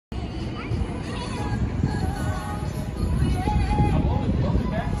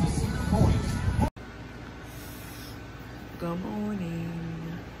Good morning.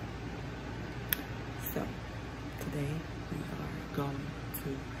 So, today we are going to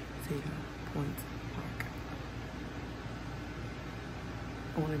Cedar Point Park.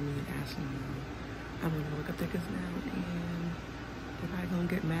 I want to meet Ashleigh. I'm going to look up tickets now, and they're probably going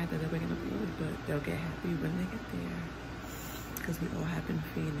to get mad that they're waking up early, but they'll get happy when they get there. Because we all have been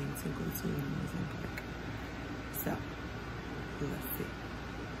feeling to go to an amusement park. So, let's see.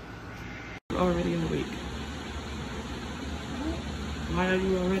 You're already awake. Why are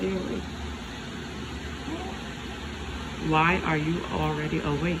you already awake? Why are you already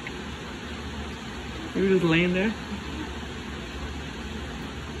awake? You were just laying there?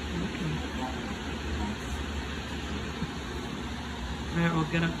 Okay. Alright, we'll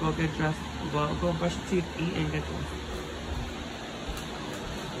get up, go get dressed. Well, go brush your teeth, eat, and get dressed.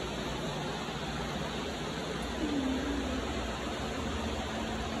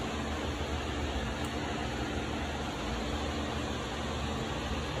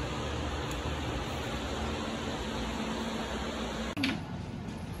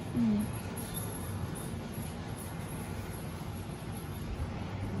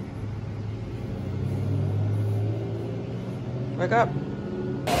 Wake up.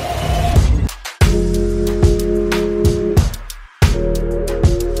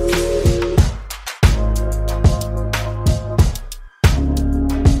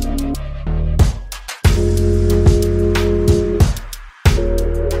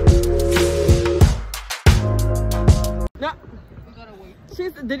 No.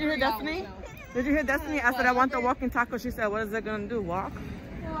 Did you hear Destiny? Did you hear Destiny? I said I want the walking taco. She said, what is it gonna do? Walk?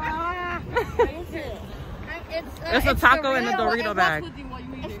 What is it? It's a taco in a Dorito bag.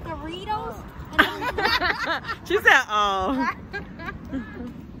 It's Doritos? She said, oh.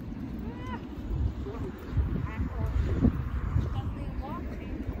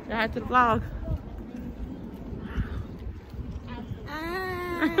 Say hi to the vlog.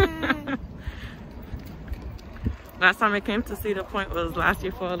 Last time I came to Cedar Point was last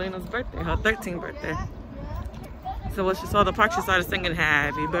year for Elena's birthday, her 13th birthday. So when she saw the park, she started singing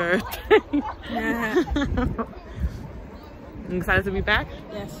happy birthday. You excited to be back?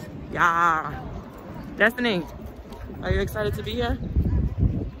 Yes. Yeah. Destiny, are you excited to be here?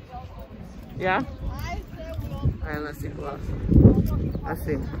 Yeah? Alright, let's see who else. Let's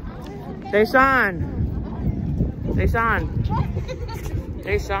see. Deshaun.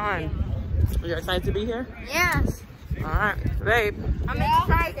 Are you excited to be here? Yes. Alright, babe. I'm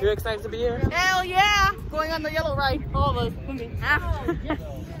excited. You excited to be here? Hell yeah. Going on the yellow ride. All of us.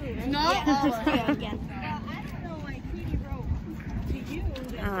 No? Yeah, again.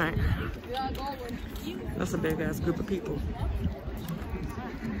 Alright. That's a big ass group of people.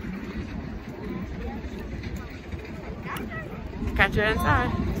 Catch you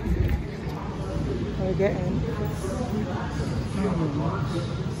inside. We're getting.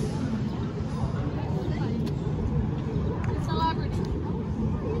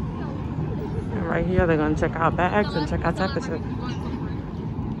 And right here, they're gonna check out bags and check out temperature.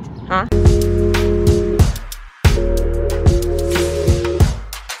 Huh?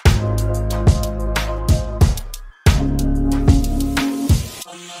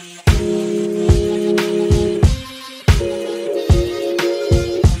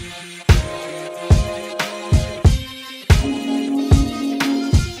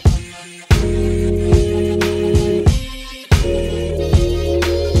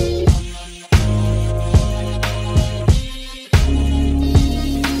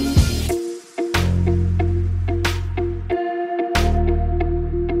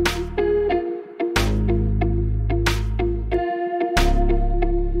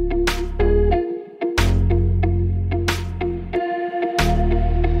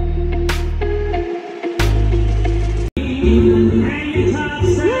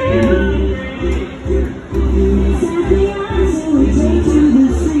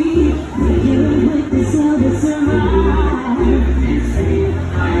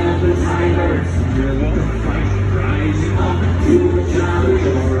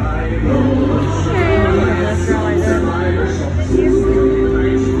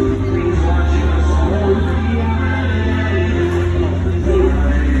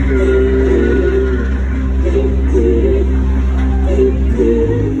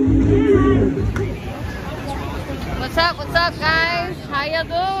 What's up, guys? How you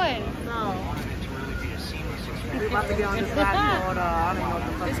doing? We're about to get on this ride called, I don't know what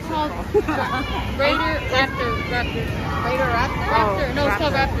the fuck it's called. Raider Raptor. Raider Raptor? Raptor. No, it's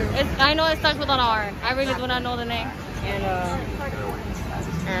called Raptor. I know it starts with an R. I really do not know the name.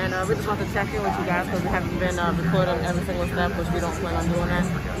 And we just want to check in with you guys because we haven't been recording every single step, which we don't plan on doing that.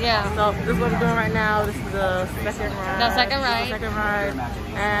 Yeah. So this is what we're doing right now. This is the second ride. The second ride.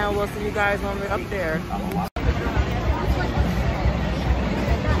 And we'll see you guys when we're up there.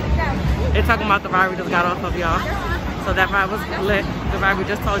 They're talking about the ride we just got off of, y'all. So that ride was lit. The ride we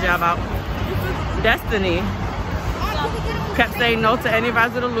just told y'all about. Destiny kept saying no to any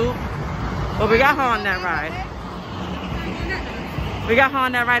rides of the loop, but we got her on that ride. We got her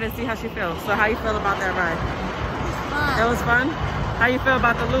on that ride and see how she feels. So how you feel about that ride? It was fun? How you feel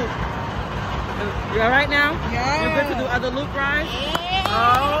about the loop? You all right now? Yeah. You good to do other loop rides? Yeah.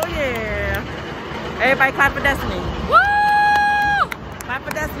 Oh yeah. Everybody clap for Destiny. Woo! Clap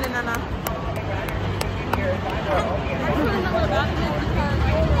for Destiny, Nana.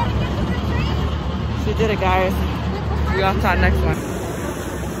 She did it, guys. We're on to our next one.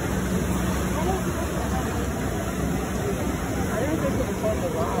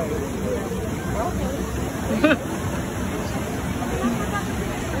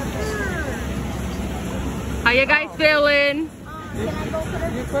 How you guys feeling?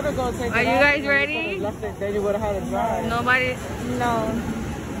 Are you guys ready? Then you would have had a drive. Nobody? No.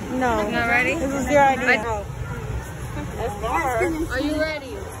 Not ready? This is your idea. That's far. Are you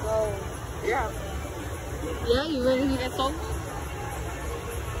ready? Yeah. Yeah, you ready to get sold?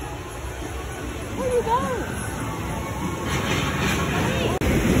 Where you going?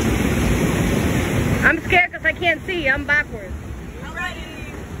 I'm scared because I can't see. I'm backwards. I'm ready.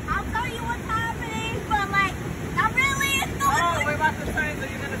 I'll tell you what's happening, but like, not really. It's not. We're about to turn, so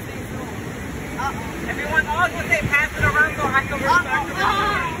you're going to see soon. Everyone always will say pass it around so I can restart.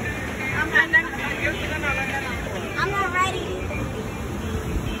 I'm not ready.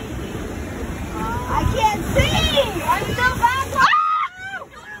 I can't see. I'm so backwards.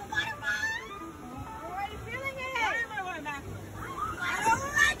 I'm already feeling it. I don't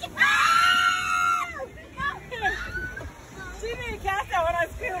like it. She didn't catch that when I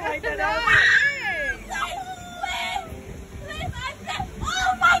was feeling like that.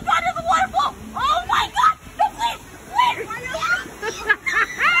 Oh my God, there's a waterfall! Oh my God! No, please!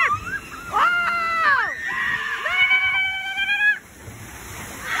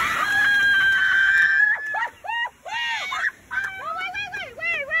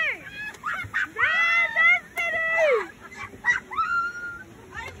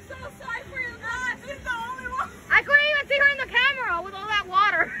 I'm so sorry for your loss. She's the only one. I couldn't even see her in the camera with all that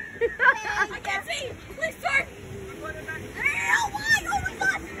water. I can't see! Please, sir! Oh my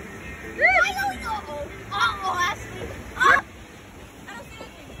God! Uh-oh, Ashleigh. I don't see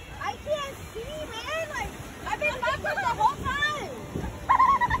anything. I can't see, man. Like, I've been backwards the whole time.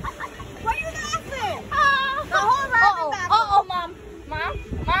 Why are you laughing? The whole ride I've been backwards. Uh-oh, Mom,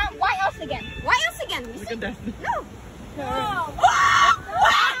 why us again? Why us again? You see? Look at that. No.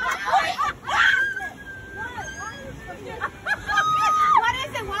 What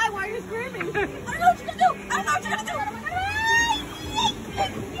is it? Why are you screaming? I don't know what you're gonna do.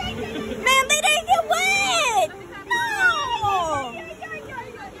 Man, they didn't get wet. No.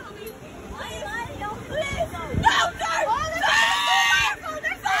 No, sir.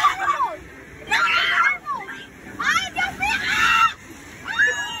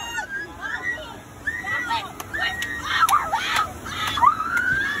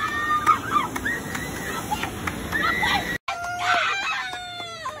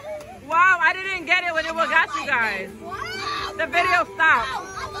 Wow, I didn't get it when it got you guys. The video stopped.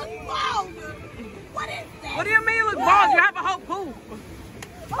 What is this? What do you mean you look bald? You have a whole poop.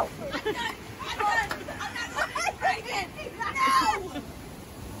 I'm not pregnant. No.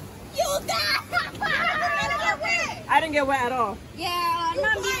 You got I didn't get wet at all. Yeah, I'm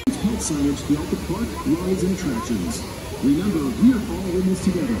not being. Health signage throughout the park, rides, and attractions. Remember, we are all in this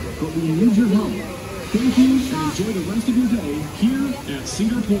together, but we need your help. Thank you, and enjoy the rest of your day here at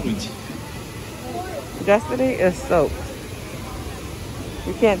Cedar Point. Destiny is soaked.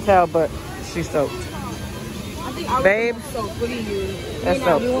 You can't tell, but she's soaked. Babe, What do you use? that's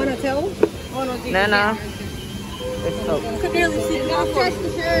soaked. You want to tell? Oh, no, Nana, it's soaked. I could barely see it. Touch the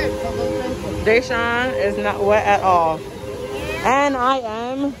shirt. Deshaun is not wet at all. And I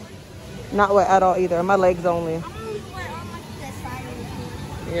am not wet at all either. My legs only. I'm only wet on like this side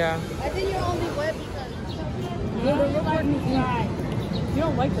of the Yeah. I think you're only wet because You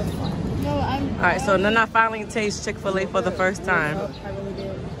don't like this one. no, I'm. All right, so Nana finally tastes Chick-fil-A for the first time. I really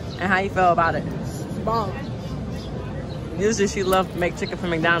did. And how you feel about it? Bomb. Usually she loved to make chicken from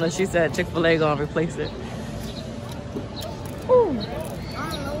McDonald's. She said Chick-fil-A gonna replace it. I don't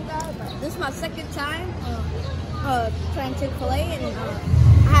know, guys, but this is my second time trying Chick-fil-A, and I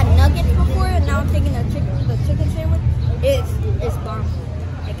had nuggets before, and now I'm taking the chicken sandwich. It's bomb.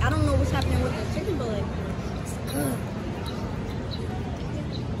 chicken fillet.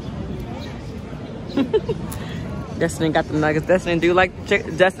 Destiny got the nuggets. Destiny, do you like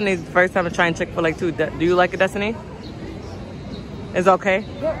Destiny's first time trying Chick-fil-A too? Do you like it, Destiny? It's okay?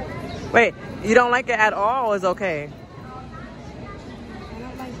 Yeah. Wait, you don't like it at all or it's okay?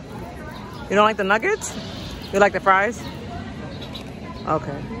 You don't like the nuggets? You like the fries?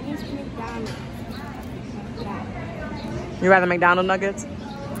 Okay. You rather McDonald's nuggets?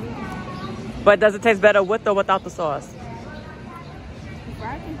 But does it taste better with or without the sauce?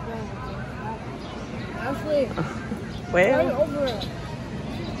 Ashleigh, Well, over it.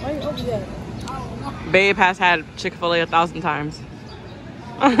 Why are you over there? Babe has had Chick-fil-A 1,000 times.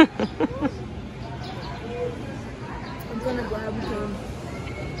 I'm gonna grab some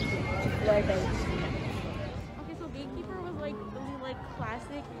Chick-fil-A things. Okay, so Gatekeeper was like really like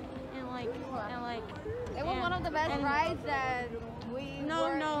classic and like It was one of the best rides that we no,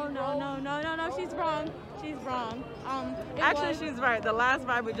 she's wrong. She's wrong. Actually, she's right. The last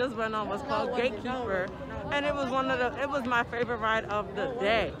ride we just went on was called Gatekeeper, and it was it was my favorite ride of the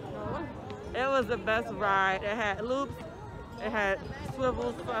day. It was the best ride. It had loops, it had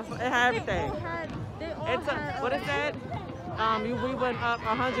swivels, it had everything. What it said? We went up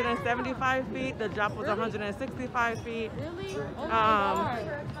 175 feet. The drop was 165 feet. Really? Oh my Um, God.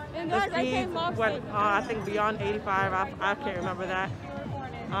 And The guys, I speed came off went, I think, beyond 85. I can't remember that.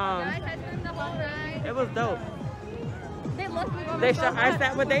 It was dope. I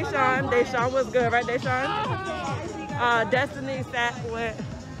sat with Deshawn. Deshawn was good, right, Deshawn? Destiny sat with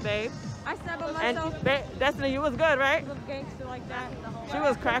Babe. I sat by And myself. Destiny, you was good, right? With gangster like that. She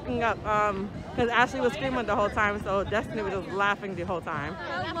was cracking up because Ashleigh was screaming the whole time, so Destiny was just laughing the whole time.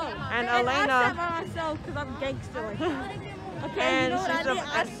 And I Elena, sat by myself because I'm gangster like that. Okay, And you know what I she's did?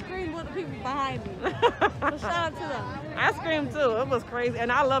 a- I screamed with the people behind me. So shout out to them. I screamed too. It was crazy.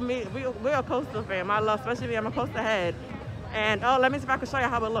 And I love me. We're a coaster fam. I love, especially me. I'm a coaster head. And oh, let me see if I can show you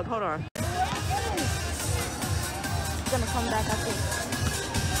how it look. Hold on. It's gonna come back, I think.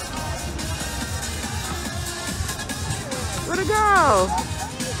 Where'd it go?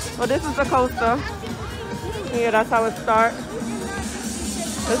 Well, this is the coaster. Yeah, that's how it starts.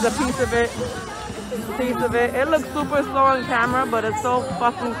 There's a piece of it. It looks super slow on camera, but it's so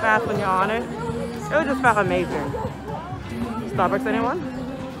fucking fast when you're on it. It just felt amazing. Starbucks, anyone?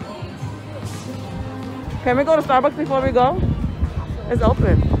 Can we go to Starbucks before we go? It's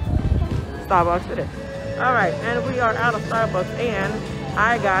open. Starbucks it is. All right, and we are out of Starbucks, and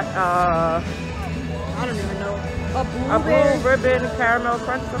I got I don't even know. a blue ribbon caramel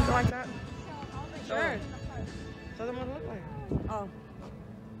crunch, something like that. Sure. Show them what it looks like. Oh.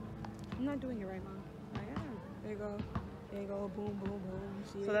 I'm not doing it right, Mom. I am. There you go. There you go. Boom, boom, boom.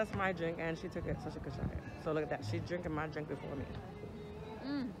 See So it? that's my drink, and she took it so she could try it. So look at that. She's drinking my drink before me.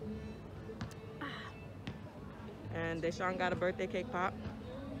 And Deshawn got a birthday cake pop.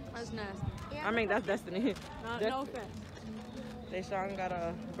 That's nasty. I mean, that's Destiny. No offense. Deshawn got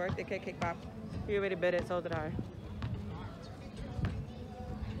a birthday cake pop. He already bit it, so did I.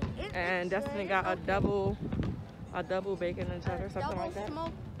 And Destiny got a double bacon and cheddar, something like that. Double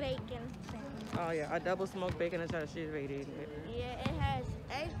smoked bacon sandwich. Oh yeah, a double smoked bacon and cheddar. She's already eating it. Yeah, it has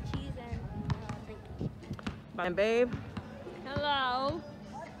egg, cheese, and bacon. And Babe Hello.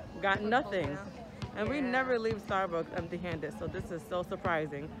 got nothing. And we never leave Starbucks empty-handed, so this is so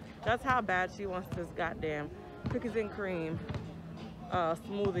surprising. That's how bad she wants this goddamn cookies and cream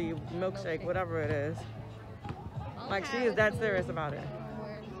smoothie, milkshake, whatever it is. Like, she is that serious about it.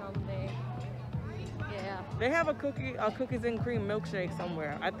 Yeah. They have a cookies and cream milkshake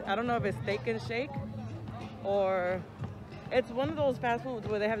somewhere. I don't know if it's Steak and Shake or it's one of those fast foods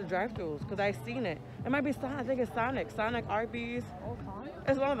where they have the drive-thrus, because I've seen it. It might be Sonic. I think it's Sonic Arby's.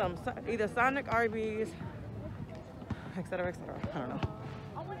 It's one of them. Either Sonic, Arby's, etc., etc. I don't know.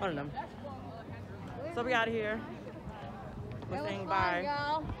 One of them. So we out of here. We're saying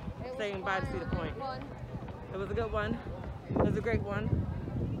bye. Saying bye to Cedar Point. It was a good one. It was a great one.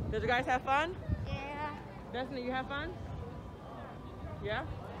 Did you guys have fun? Yeah. Destiny, you have fun? Yeah?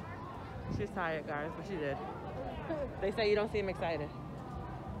 She's tired, guys, but she did. They say you don't seem excited.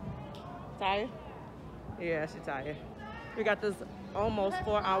 Tired? Yeah, she's tired. We got this almost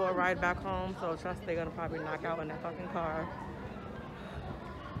 4-hour ride back home, so trust they're gonna probably knock out in that fucking car.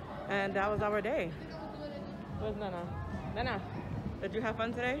 And that was our day. Where's Nana? Nana, did you have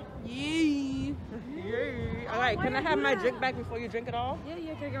fun today? Yeah. Yay. All right, can I have my drink back before you drink it all? Yeah,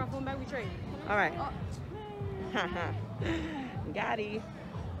 can I get my phone back? We trade. All right. Gotti.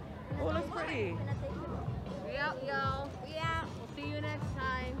 Oh, looks pretty. We out, y'all. We out. We'll see you next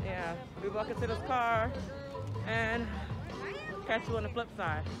time. Yeah, we walk into this car and catch you on the flip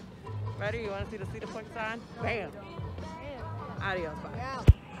side. Ready? You want to see the Cedar Point sign? Bam. Adios. Bye.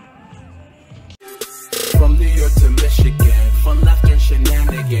 From New York to Michigan, fun, laughter, and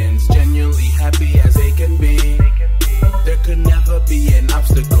shenanigans, genuinely happy as they can be. There could never be an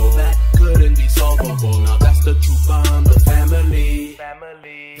obstacle that couldn't be solvable. Now that's the true bond of family.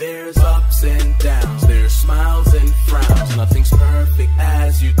 There's ups and downs, there's smiles and frowns. Nothing's perfect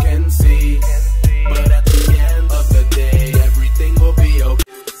as you can see, but at the end of the day, everything will be okay.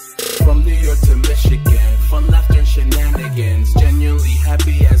 From New York to Michigan, fun, laughter, and shenanigans, genuinely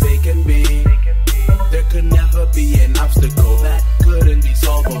happy as they can be. There could never be an obstacle that couldn't be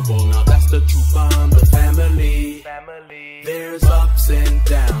solvable. Now that's the true bond of family. There's ups and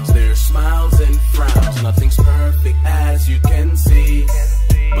downs, there's smiles and frowns. Nothing's perfect as you can see,